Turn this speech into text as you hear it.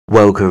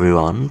Welcome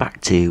everyone back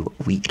to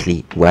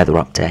weekly weather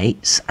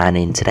updates, and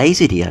in today's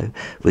video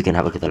we're going to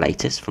have a look at the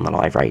latest from the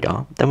live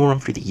radar. Then we'll run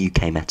through the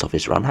UKMO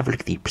Office run, have a look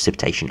at the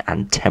precipitation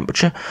and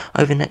temperature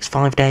over the next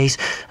 5 days,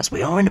 as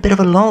we are in a bit of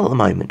a lull at the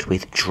moment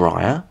with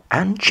drier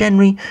and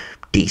generally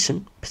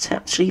decent,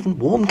 potentially even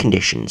warm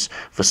conditions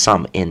for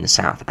some in the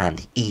south and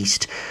the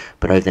east.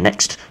 But over the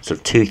next sort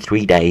of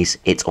 2-3 days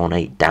it's on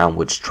a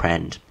downwards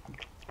trend.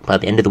 By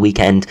the end of the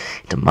weekend,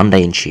 into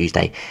Monday and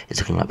Tuesday,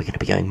 it's looking like we're going to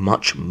be going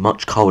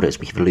much colder, as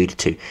we've alluded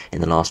to in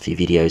the last few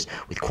videos,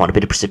 with quite a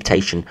bit of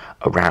precipitation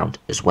around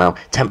as well.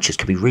 Temperatures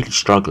could be really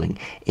struggling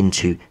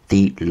into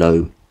the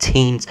low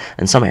teens,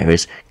 and some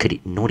areas could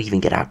not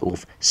even get out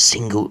of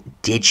single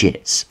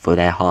digits for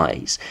their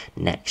highs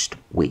next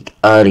week,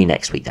 early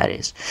next week that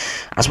is.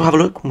 As we'll have a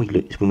look when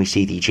we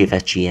see the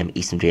GFS, GM,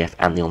 ECMWF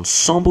and the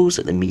ensembles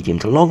at the medium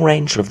to long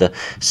range, sort of the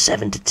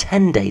 7 to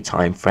 10 day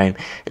time frame.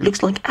 It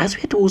looks like as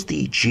we head towards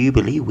the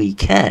Jubilee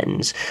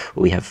weekends,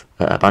 where we have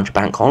a bunch of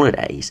bank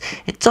holidays,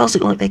 it does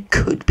look like there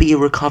could be a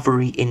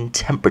recovery in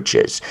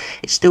temperatures.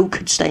 It still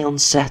could stay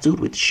unsettled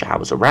with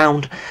showers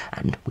around,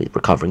 and with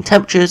recovering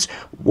temperatures,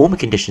 warmer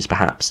conditions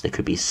perhaps, there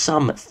could be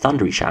some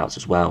thundery showers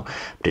as well,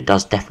 but it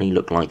does definitely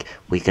look like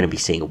we're going to be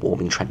seeing a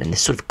warming trend, and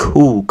this sort of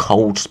cool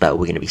cold spell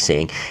we're going to be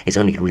seeing is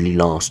only going to really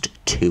last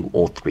 2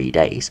 or 3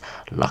 days,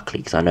 luckily,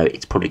 because I know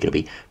it's probably going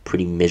to be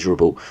pretty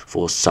miserable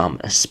for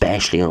some,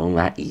 especially along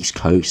that east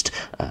coast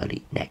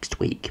early next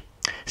week.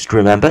 So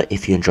remember,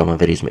 if you enjoy my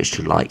videos, make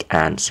sure to like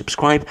and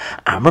subscribe,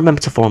 and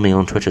remember to follow me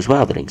on Twitter as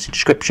well, the link's in the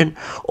description.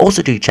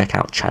 Also do check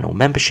out channel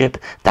membership,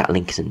 that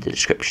link is in the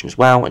description as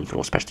well, and you can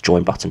also press the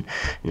join button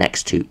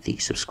next to the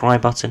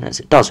subscribe button, as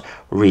it does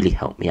really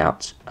help me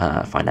out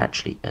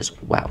financially as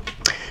well.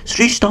 So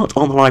to start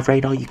on the live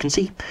radar, you can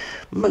see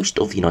most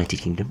of the United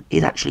Kingdom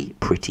is actually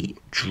pretty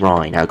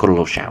dry. Now, got a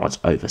lot of showers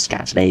over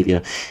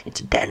Scandinavia,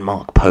 into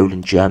Denmark,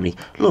 Poland, Germany,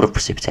 a lot of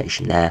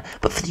precipitation there,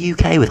 but for the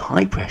UK with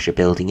high pressure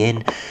building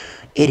in,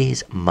 it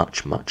is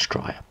much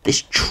drier.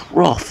 This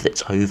trough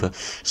that's over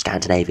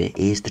Scandinavia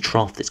is the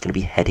trough that's going to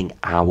be heading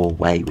our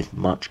way with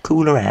much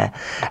cooler air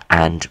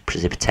and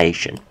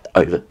precipitation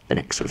over the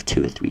next sort of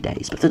 2 or 3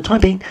 days. But for the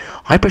time being,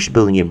 high pressure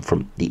building in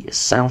from the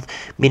south,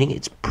 meaning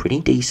it's pretty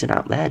decent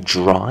out there,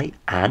 dry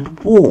and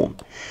warm.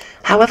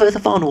 However, the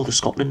far north of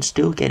Scotland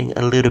still getting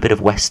a little bit of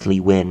westerly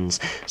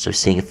winds, so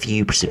seeing a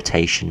few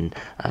precipitation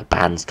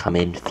bands come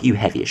in, a few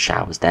heavier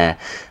showers there.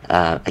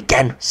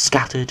 Again,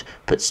 scattered,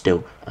 but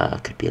still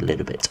could be a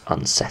little bit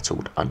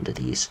unsettled under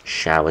these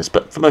showers.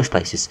 But for most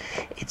places,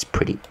 it's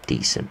pretty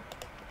decent.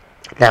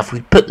 Now, if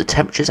we put the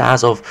temperatures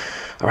as of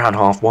around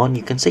 1:30,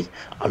 you can see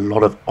a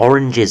lot of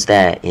oranges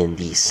there in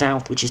the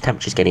south, which is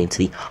temperatures getting into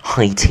the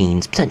high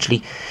teens,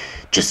 potentially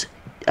just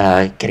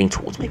getting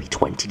towards maybe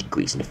 20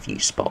 degrees in a few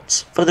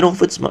spots. Further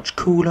northwards, much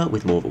cooler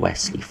with more of a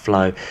westerly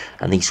flow,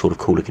 and these sort of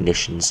cooler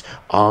conditions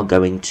are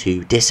going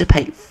to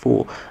dissipate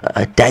for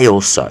a day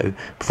or so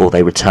before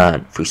they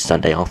return through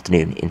Sunday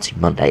afternoon into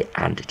Monday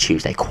and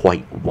Tuesday.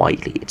 Quite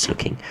widely, it's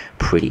looking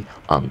pretty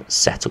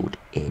unsettled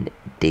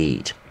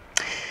indeed.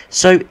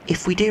 So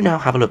if we do now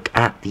have a look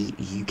at the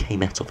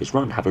UKMO Office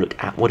run, have a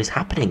look at what is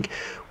happening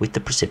with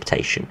the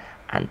precipitation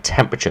and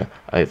temperature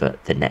over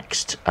the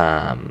next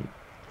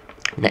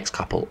next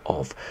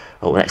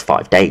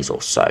 5 days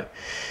or so.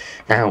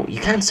 Now,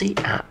 you can see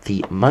at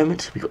the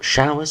moment we've got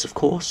showers, of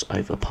course,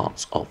 over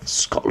parts of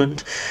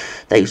Scotland.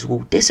 Those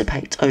will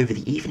dissipate over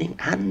the evening,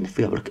 and if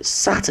we have a look at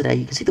Saturday,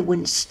 you can see the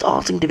wind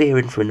starting to veer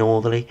in for a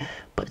northerly,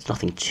 but it's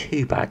nothing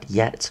too bad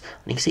yet.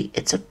 And you can see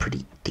it's a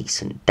pretty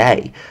decent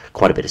day.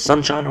 Quite a bit of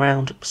sunshine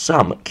around,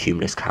 some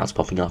cumulus clouds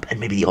popping up, and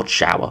maybe the odd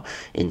shower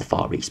in the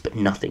far east, but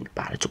nothing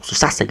bad at all. So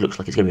Saturday looks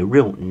like it's going to be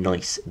a real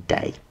nice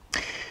day.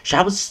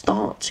 Showers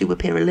start to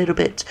appear a little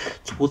bit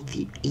towards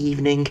the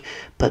evening,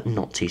 but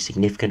not too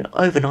significant.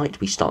 Overnight,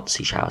 we start to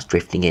see showers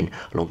drifting in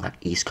along that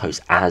east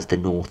coast as the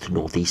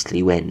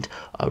northeasterly wind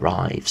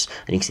arrives.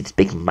 And you can see this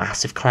big,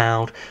 massive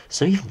cloud,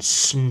 so even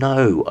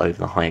snow over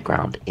the higher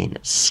ground in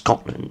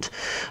Scotland.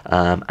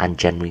 And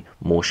generally,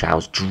 more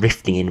showers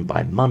drifting in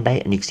by Monday.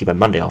 And you can see by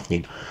Monday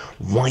afternoon,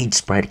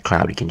 widespread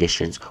cloudy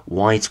conditions,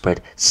 widespread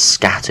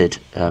scattered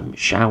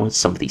showers,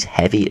 some of these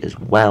heavy as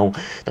well.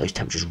 Those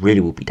temperatures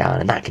really will be down,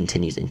 and that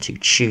continues into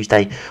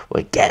Tuesday,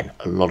 where again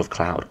a lot of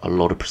cloud, a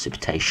lot of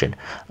precipitation,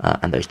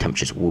 and those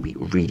temperatures will be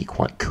really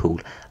quite cool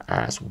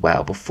as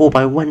well, before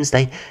by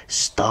Wednesday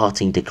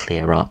starting to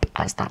clear up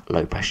as that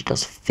low pressure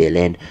does fill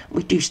in.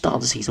 We do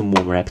start to see some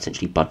warmer air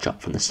potentially budge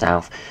up from the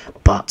south,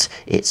 but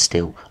it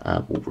still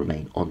will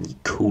remain on the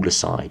cooler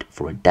side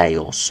for a day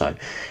or so.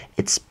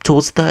 It's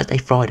towards Thursday,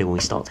 Friday when we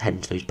start to head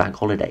into those bank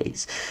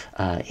holidays.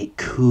 It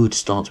could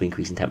start to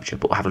increase in temperature,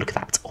 but we'll have a look at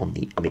that on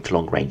the mid to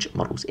long range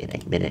models in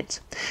a minute.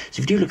 So if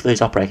you do look at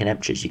those upper air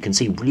temperatures, you can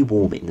see really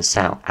warm in the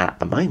south at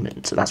the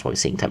moment. So that's why we're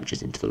seeing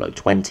temperatures into the low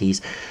 20s.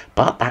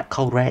 But that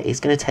cold air is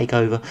going to take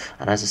over,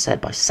 and as I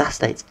said, by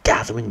Saturday it's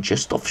gathering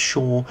just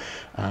offshore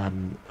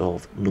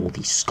of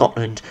northeast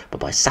Scotland, but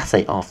by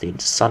Saturday afternoon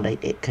to Sunday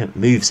it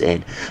moves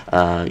in.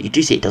 You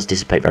do see it does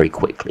dissipate very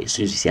quickly as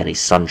soon as you see any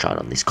sunshine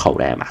on this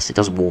cold air mass. It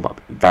does warm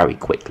up very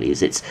quickly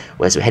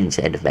whereas we're heading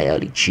to the end of May,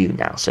 early June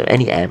now, so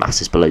any air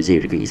masses below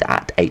 0 degrees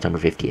at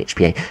 850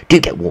 HPA do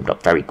get warmed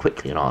up very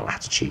quickly in our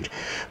latitude.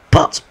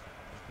 But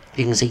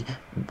you can see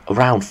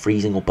around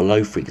freezing or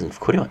below freezing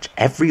for pretty much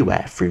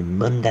everywhere through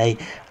Monday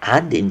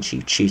and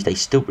into Tuesday,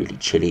 still really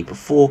chilly.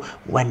 Before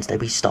Wednesday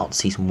we start to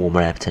see some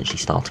warmer air potentially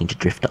starting to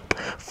drift up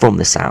from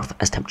the south,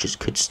 as temperatures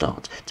could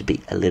start to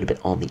be a little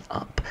bit on the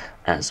up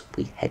as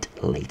we head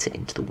later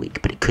into the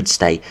week, but it could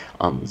stay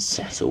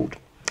unsettled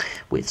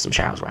with some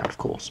showers around, of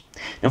course.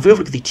 Now if we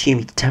look at the 2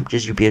 meter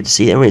temperatures, you'll be able to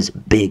see there is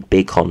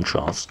big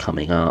contrast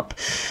coming up.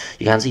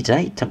 You can see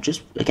today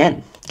temperatures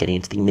again getting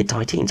into the mid to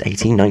high teens,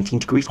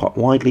 18-19 degrees quite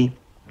widely,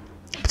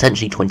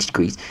 potentially 20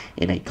 degrees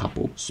in a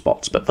couple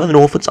spots, but further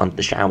northwards under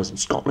the showers in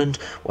Scotland,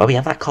 where we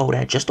have that cold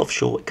air just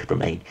offshore, it could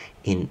remain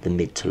in the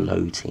mid to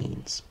low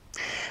teens.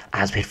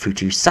 As we head through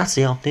to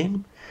Saturday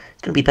afternoon,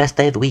 it's going to be the best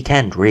day of the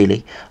weekend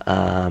really,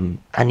 and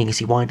you can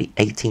see widely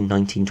 18,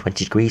 19,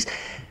 20 degrees.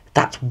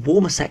 That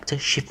warmer sector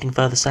shifting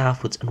further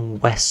southwards and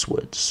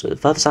westwards. So the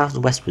further south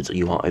and westwards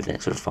you are over the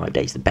next sort of 5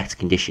 days, the better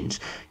conditions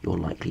you're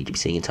likely to be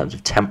seeing in terms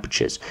of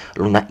temperatures.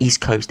 Along that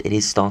east coast, it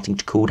is starting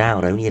to cool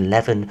down, only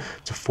 11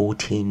 to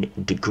 14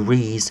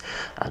 degrees.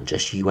 And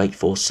just you wait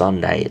for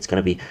Sunday, it's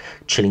going to be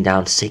chilling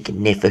down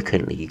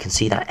significantly. You can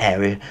see that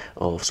area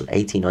of sort of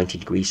 18,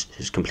 19 degrees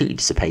has completely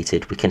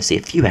dissipated. We can see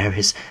a few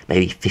areas,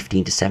 maybe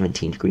 15 to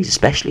 17 degrees,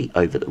 especially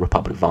over the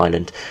Republic of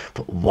Ireland,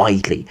 but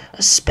widely,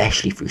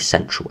 especially through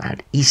central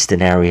and eastern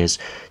areas,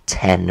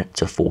 10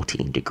 to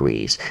 14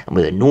 degrees. And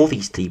with a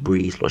northeasterly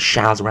breeze, a lot of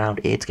showers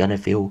around, it's going to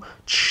feel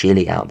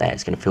chilly out there.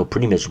 It's going to feel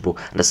pretty miserable.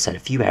 And as I said, a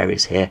few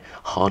areas here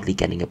hardly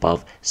getting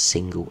above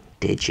single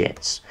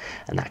digits.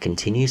 And that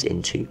continues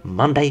into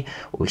Monday,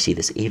 where we see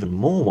this even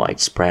more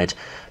widespread.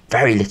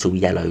 Very little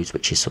yellows,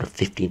 which is sort of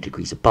 15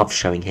 degrees above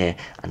showing here,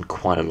 and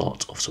quite a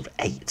lot of sort of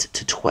 8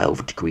 to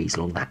 12 degrees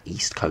along that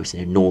east coast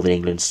in northern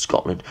England,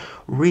 Scotland.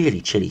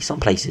 Really chilly. Some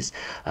places,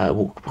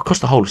 across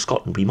the whole of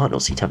Scotland, we might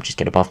not see temperatures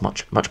get above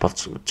much above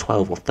sort of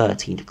 12 or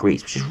 13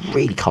 degrees, which is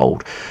really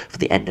cold for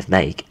the end of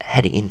May,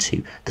 heading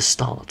into the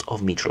start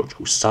of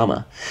meteorological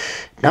summer.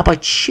 Now by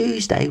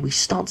Tuesday, we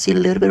start to see a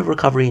little bit of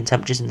recovery in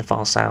temperatures in the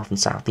far south and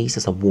southeast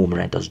as the warmer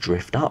air does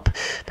drift up,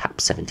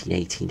 perhaps 17,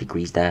 18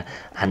 degrees there,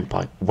 and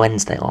by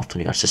Wednesday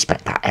afternoon, I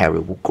suspect that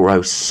area will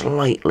grow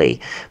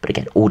slightly, but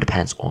again, all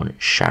depends on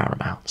shower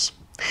amounts.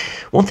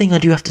 One thing I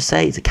do have to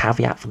say is a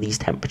caveat for these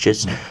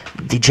temperatures.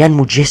 The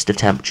general gist of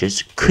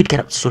temperatures could get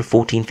up to sort of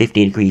 14,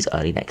 15 degrees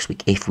early next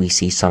week if we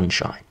see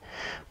sunshine.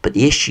 But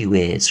the issue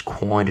is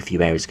quite a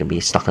few areas are going to be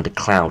stuck under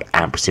cloud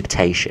and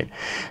precipitation,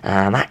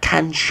 and that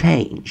can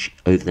change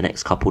over the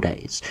next couple of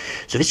days.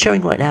 So if it's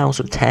showing right now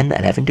sort of 10,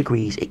 11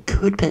 degrees, it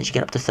could potentially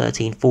get up to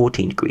 13,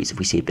 14 degrees if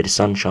we see a bit of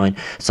sunshine.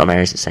 Some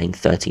areas are saying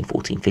 13,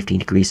 14, 15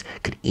 degrees,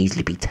 could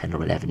easily be 10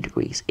 or 11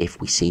 degrees if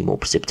we see more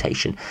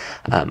precipitation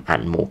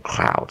and more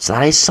clouds. So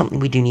that is something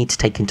we do need to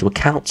take into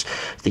account.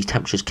 These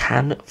temperatures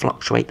can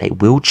fluctuate, they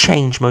will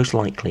change most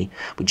likely.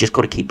 We just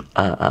got to keep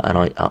an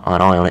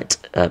eye on it,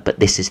 but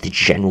this is the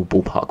general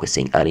ballpark we're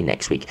seeing early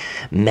next week.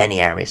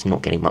 Many areas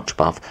not getting much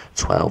above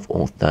 12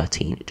 or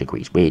 13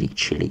 degrees. Really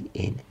chilly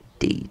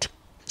indeed.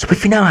 So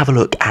if we now have a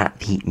look at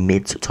the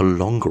mid to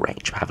longer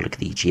range, have a look at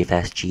the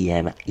GFS,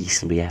 GM,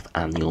 ECMWF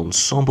and the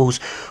ensembles,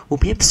 we'll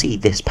be able to see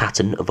this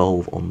pattern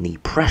evolve on the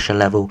pressure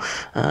level,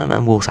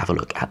 and we'll also have a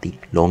look at the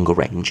longer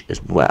range as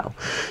well.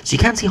 So you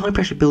can see high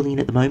pressure building in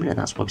at the moment, and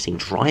that's why we're seeing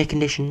drier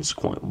conditions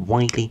quite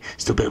widely.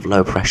 Still a bit of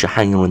low pressure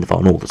hanging on in the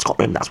far north of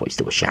Scotland, that's why you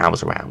still have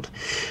showers around.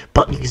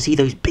 But you can see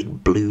those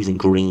big blues and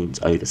greens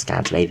over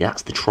Scandinavia,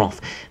 that's the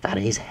trough that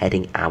is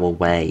heading our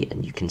way,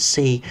 and you can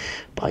see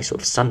by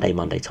sort of Sunday,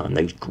 Monday time,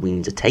 those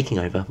greens are taking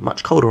over,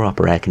 much colder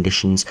upper air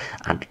conditions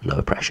and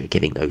lower pressure,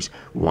 giving those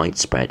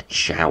widespread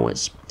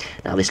showers.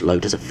 Now this low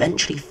does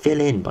eventually fill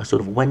in by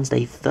sort of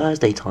Wednesday,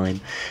 Thursday time,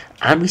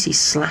 and we see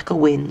slacker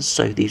winds,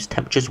 so these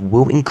temperatures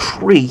will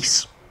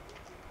increase,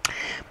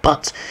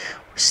 but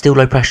still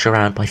low pressure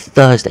around by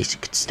Thursday, so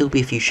it could still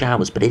be a few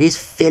showers, but it is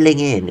filling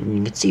in, and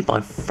you can see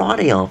by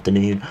Friday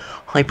afternoon,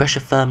 high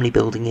pressure firmly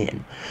building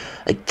in.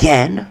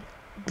 Again,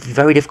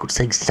 very difficult to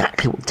say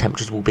exactly what the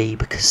temperatures will be,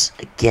 because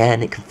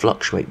again it can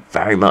fluctuate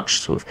very much,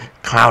 sort of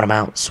cloud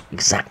amounts,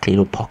 exactly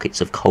little pockets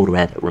of colder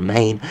air that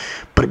remain,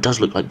 but it does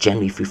look like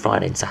generally through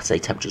Friday and Saturday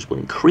temperatures will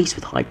increase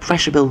with high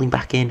pressure building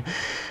back in.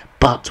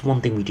 But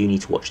one thing we do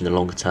need to watch in the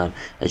longer term,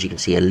 as you can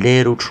see a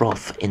little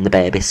trough in the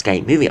Bay of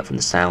Biscay moving up from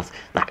the south,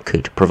 that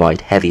could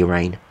provide heavier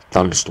rain,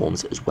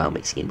 thunderstorms as well,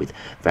 mixing in with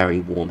very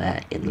warm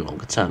air in the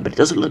longer term. But it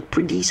doesn't look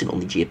pretty decent on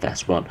the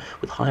GFS run,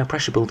 with higher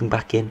pressure building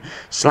back in,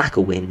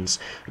 slacker winds,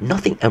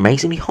 nothing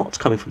amazingly hot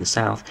coming from the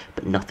south,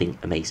 but nothing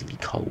amazingly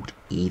cold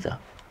either.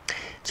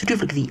 So do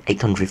look at the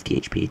 850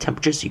 HPA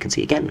temperatures. You can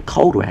see again,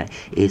 colder air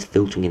is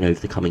filtering in over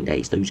the coming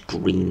days. Those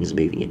greens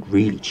moving in,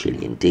 really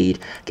chilly indeed.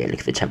 Again,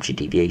 look at the temperature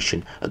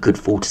deviation, a good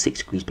 4 to 6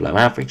 degrees below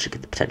average. Look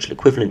at the potential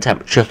equivalent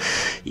temperature.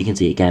 You can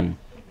see again,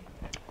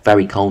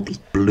 very cold. These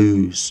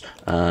blues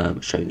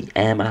showing the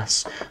air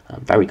mass,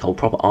 very cold,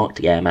 proper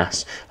Arctic air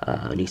mass.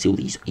 And you see all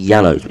these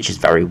yellows, which is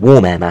very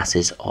warm air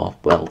masses, are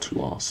well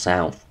to our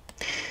south.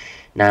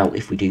 Now,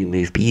 if we do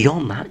move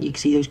beyond that, you can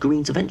see those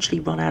greens eventually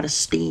run out of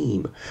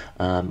steam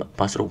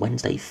by sort of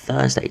Wednesday,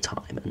 Thursday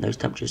time, and those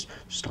temperatures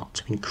start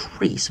to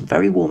increase.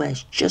 Very warm air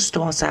just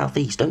to our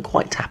southeast. Don't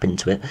quite tap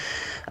into it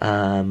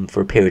for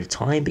a period of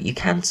time, but you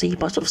can see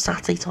by sort of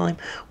Saturday time,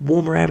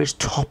 warmer air is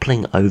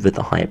toppling over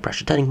the higher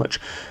pressure, turning much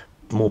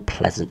more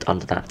pleasant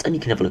under that. And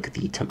you can have a look at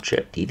the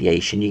temperature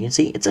deviation. You can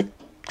see it's a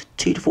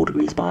 2 to 4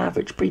 degrees above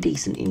average, pretty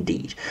decent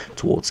indeed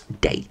towards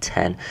day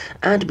 10.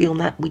 And beyond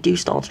that, we do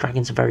start to drag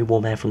in some very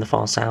warm air from the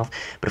far south,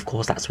 but of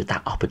course that's with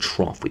that upper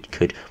trough, which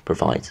could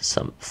provide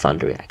some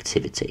thundery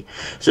activity.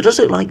 So it does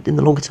look like in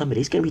the longer term it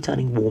is going to be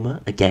turning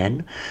warmer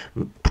again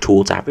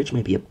towards average,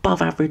 maybe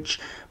above average,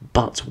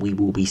 but we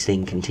will be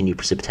seeing continued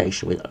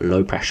precipitation with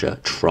low pressure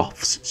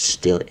troughs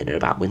still in and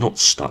about. We're not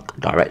stuck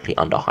directly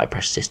under a high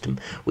pressure system,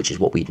 which is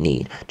what we'd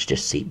need to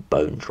just see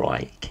bone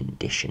dry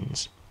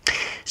conditions.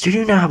 So we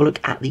do now have a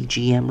look at the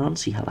GM run,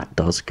 see how that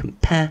does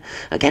compare.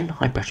 Again,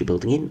 high pressure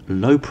building in,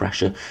 low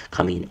pressure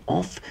coming in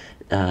off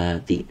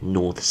the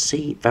North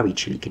Sea, very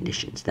chilly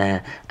conditions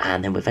there,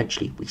 and then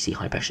eventually we see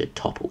high pressure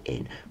topple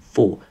in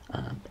for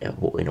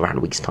in around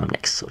a week's time,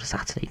 next sort of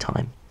Saturday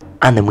time.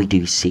 And then we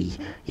do see,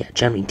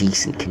 generally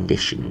decent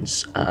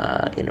conditions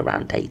in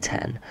around day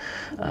 10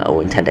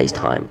 or in 10 days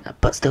time,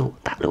 but still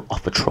that little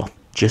upper trough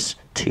just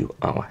to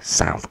our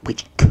south,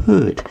 which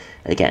could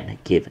again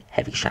give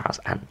heavy showers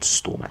and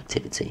storm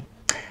activity.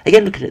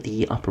 Again, looking at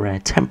the upper air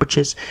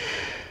temperatures,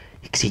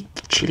 you can see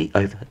chilly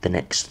over the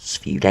next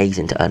few days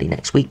into early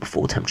next week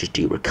before temperatures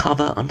do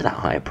recover under that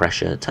higher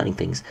pressure, turning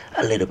things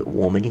a little bit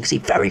warmer. And you can see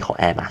very hot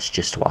air mass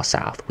just to our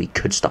south. We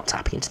could start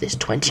tapping into this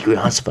 20-degree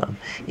isotherm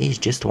is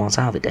just to our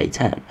south at day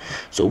 10.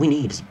 So all we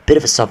need is a bit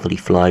of a southerly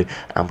flow,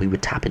 and we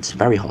would tap into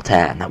very hot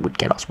air, and that would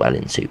get us well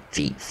into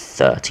the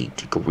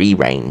 30-degree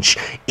range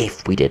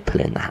if we did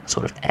pull in that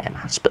sort of air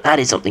mass. But that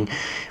is something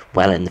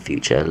well in the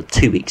future,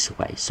 2 weeks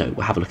away, so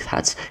we'll have a look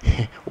at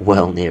that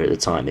well near at the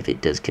time if it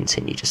does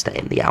continue to stay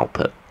in the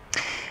output.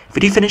 If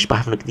we do finish by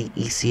having a look at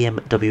the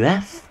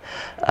ECMWF,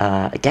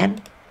 again,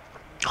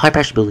 high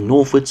pressure building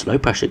northwards, low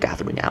pressure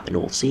gathering out the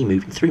North Sea,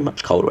 moving through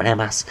much colder air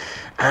mass,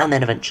 and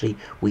then eventually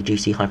we do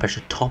see high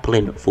pressure topple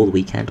in for the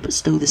weekend, but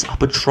still this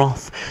upper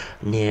trough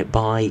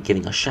nearby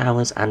giving us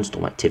showers and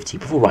storm activity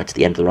before right to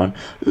the end of the run.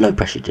 Low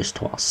pressure just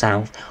to our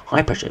south,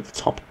 high pressure at the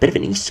top, bit of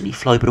an easterly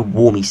flow, but a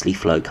warm easterly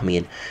flow coming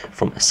in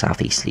from a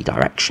southeasterly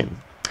direction.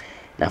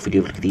 Now if we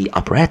do look at the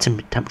upper air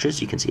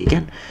temperatures, you can see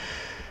again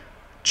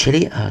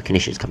chilly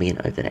conditions coming in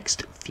over the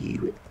next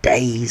few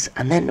days,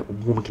 and then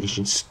warmer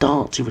conditions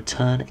start to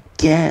return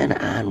again,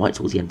 and right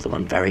towards the end of the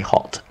run, very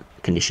hot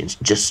conditions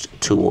just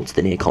towards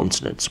the near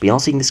continents. We are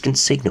seeing this can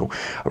signal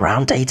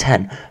around day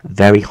 10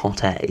 very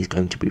hot air is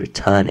going to be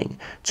returning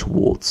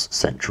towards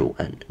Central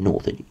and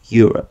Northern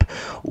Europe.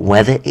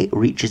 Whether it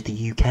reaches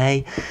the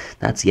UK,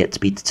 that's yet to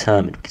be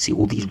determined. We can see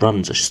all these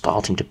runs are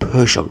starting to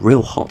push a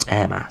real hot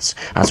air mass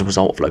as a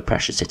result of low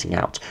pressure sitting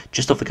out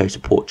just off the coast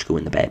of Portugal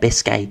in the Bay of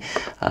Biscay,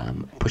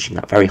 pushing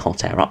that very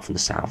hot air up from the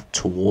south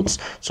towards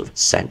sort of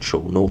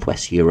Central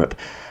Northwest Europe.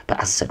 But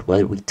as I said,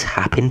 whether we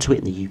tap into it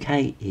in the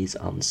UK is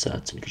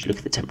uncertain, because you look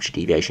at the temperature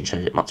deviation,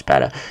 shows it much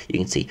better. You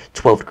can see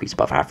 12 degrees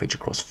above average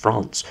across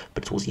France,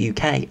 but towards the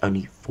UK,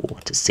 only 4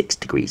 to 6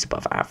 degrees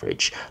above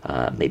average,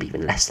 maybe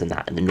even less than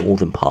that in the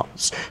northern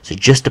parts. So it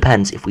just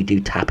depends if we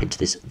do tap into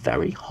this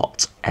very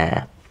hot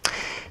air.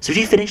 So if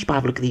you finish by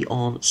having a look at the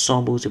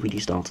ensembles, if we do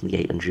start on the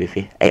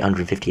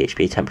 850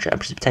 HPA temperature and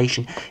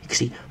precipitation, you can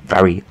see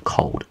very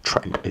cold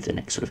trend over the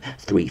next sort of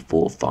 3,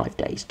 4, 5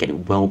 days,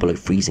 getting well below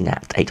freezing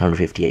at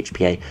 850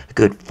 HPA, a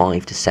good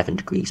 5 to 7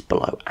 degrees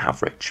below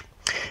average.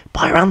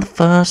 By around the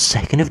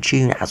 1st, 2nd of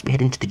June, as we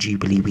head into the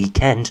Jubilee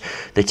weekend,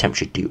 the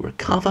temperature do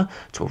recover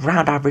to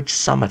around average,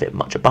 some of it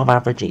much above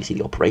average, and you see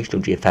the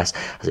operational GFS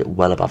has it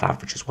well above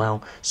average as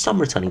well, some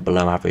returning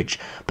below average,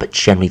 but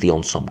generally the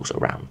ensembles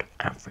around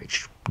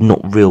average.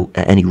 Not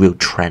any real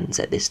trends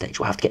at this stage.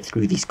 We'll have to get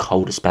through these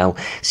colder spell,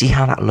 see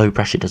how that low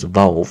pressure does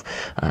evolve,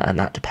 and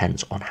that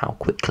depends on how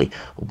quickly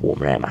a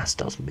warmer air mass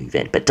does move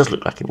in. But it does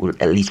look like it will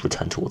at least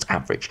return towards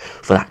average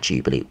for that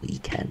Jubilee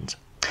weekend.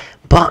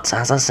 But,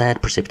 as I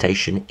said,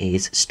 precipitation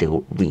is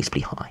still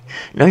reasonably high.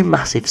 No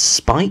massive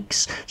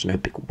spikes, so no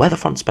big weather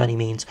fronts by any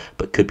means,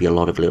 but could be a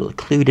lot of little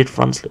occluded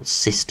fronts, little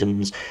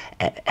systems,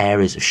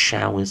 areas of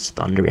showers,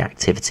 thundery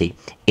activity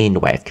in the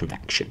way of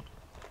convection.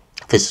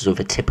 This is sort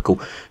of a typical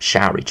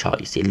showery chart.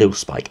 You see a little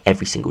spike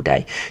every single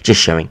day,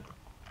 just showing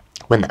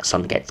when that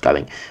sun gets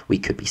going, we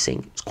could be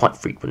seeing quite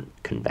frequent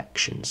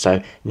convection.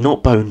 So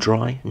not bone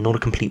dry, not a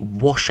complete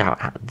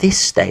washout at this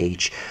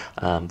stage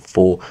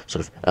for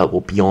sort of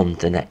well, beyond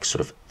the next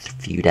sort of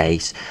few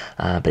days,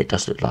 but it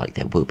does look like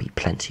there will be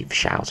plenty of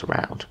showers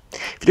around.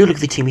 If you do look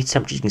at the 2 meter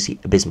temperatures, you can see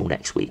abysmal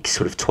next week,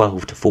 sort of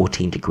 12 to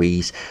 14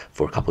 degrees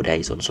for a couple of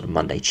days on sort of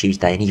Monday,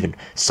 Tuesday, and even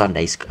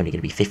Sunday's only going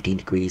to be 15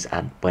 degrees,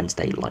 and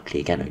Wednesday likely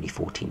again only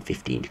 14,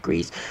 15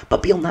 degrees.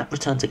 But beyond that,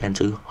 returns again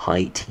to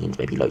high teens,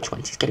 maybe low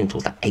 20s, getting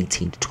towards that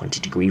 18 to 20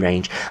 degree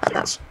range, and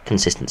that's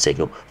consistent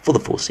signal for the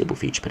foreseeable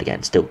future, but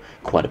again, still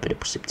quite a bit of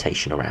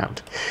precipitation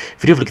around.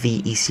 If you do look at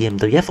the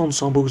ECMWF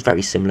Ensembles,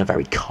 very similar,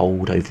 very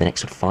cold over the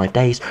next sort of 5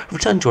 days,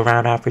 returning to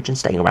around average and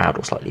staying around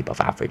or slightly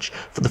above average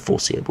for the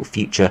foreseeable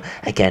future.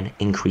 Again,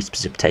 increased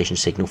precipitation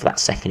signal for that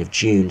 2nd of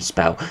June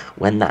spell.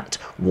 When that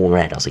warm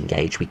air does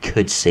engage, we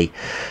could see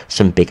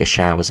some bigger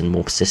showers and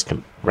more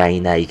persistent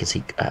rain there. You can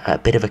see a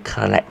bit of a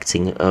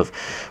collecting of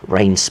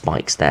rain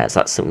spikes there, so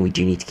that's something we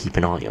do need to keep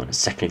an eye on.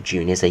 2nd of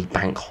June is a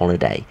bank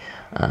holiday,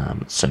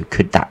 so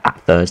could that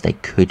Thursday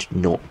could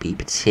not be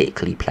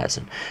particularly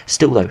pleasant.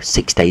 Still though,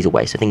 6 days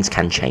away, so things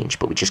can change,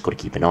 but we just got to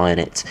keep an eye on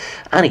it.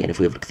 And again, if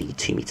we look at the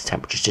 2 meter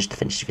temperatures, just to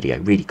finish the video,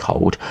 really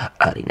cold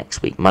early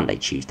next week, Monday,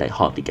 Tuesday,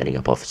 hardly getting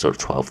above sort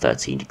of 12,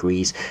 13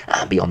 degrees,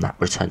 and beyond that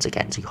returns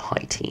again to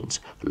high teens,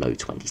 low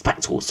 20s, back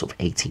towards sort of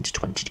 18 to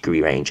 20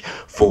 degree range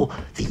for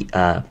the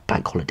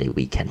bank holiday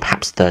weekend.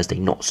 Perhaps Thursday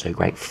not so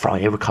great,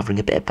 Friday recovering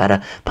a bit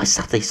better. By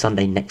Saturday,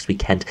 Sunday next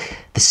weekend,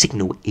 the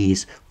signal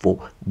is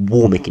for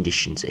warmer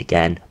conditions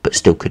again, but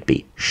still could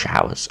be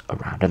showers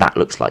around, and that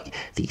looks like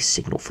the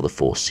signal for the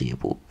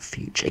foreseeable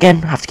future.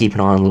 Again, have to keep an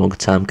eye on the longer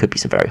term. Could be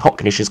some very hot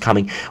conditions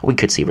coming, or we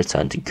could see a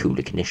return to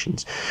cooler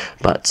conditions,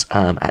 but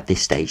at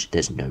this stage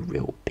there's no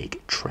real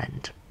big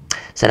trend.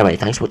 So anyway,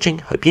 thanks for watching,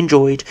 hope you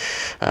enjoyed,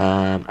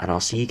 and I'll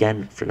see you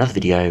again for another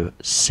video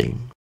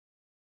soon.